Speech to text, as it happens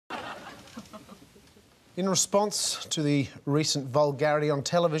In response to the recent vulgarity on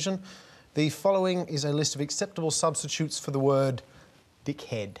television, the following is a list of acceptable substitutes for the word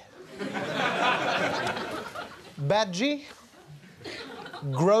dickhead. Badgie,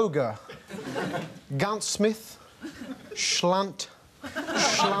 Groger, Guntsmith, Schlunt,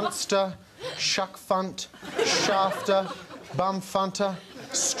 Schlunster, Shuckfunt, Shafter, Bumfunter,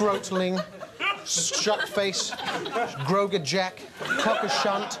 Scrotling, Shuckface, Groger Jack,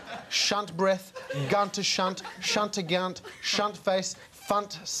 Cockashunt, Shuntbreath, Guntashunt, Shuntagant, Shuntface,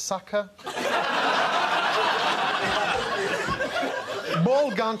 Funt Sucker,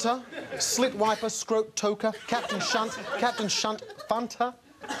 Ball Gunter, Slit Wiper, Scrote Toker, Captain Shunt, Funter,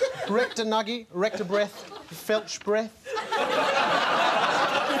 Rector Nuggy, Rector Breath, Felch Breath,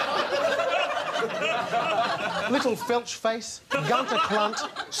 Little Felch Face, Gunter Clunt,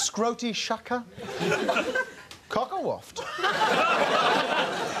 Scroty Shucker, Cockerwaft,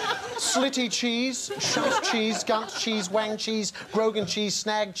 Slitty Cheese, Shunt Cheese, Gunt Cheese, Wang Cheese, Grogan Cheese,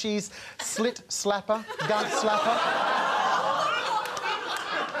 Snag Cheese, Slit Slapper, Gunt Slapper,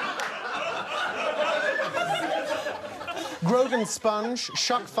 Grogan Sponge,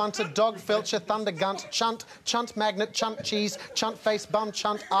 Shuck Funter, Dog Felcher, Thunder Gunt, Chunt Magnet, Chunt Cheese, Chunt Face, Bum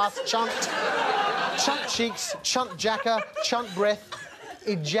Chunt, Ass Chunt, Chunt Cheeks, Chunt Jacker, Chunt Breath,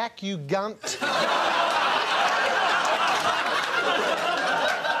 Ejac You Gunt,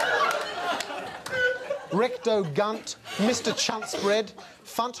 Recto Gunt, Mr. Chunt Spread,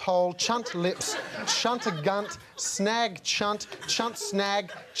 Funt Hole, Chunt Lips, Chunter Gunt, Snag Chunt, Chunt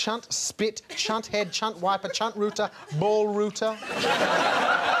Snag, Chunt Spit, Chunt Head, Chunt Wiper, Chunt Rooter, Ball Rooter,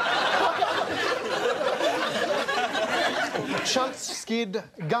 Chunt Skid,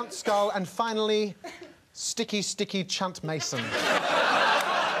 Gunt Skull, and finally, Sticky Chunt Mason.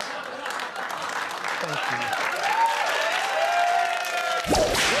 Thank you.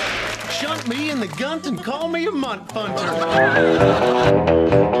 Shunt me in the gunt and call me a munt punter.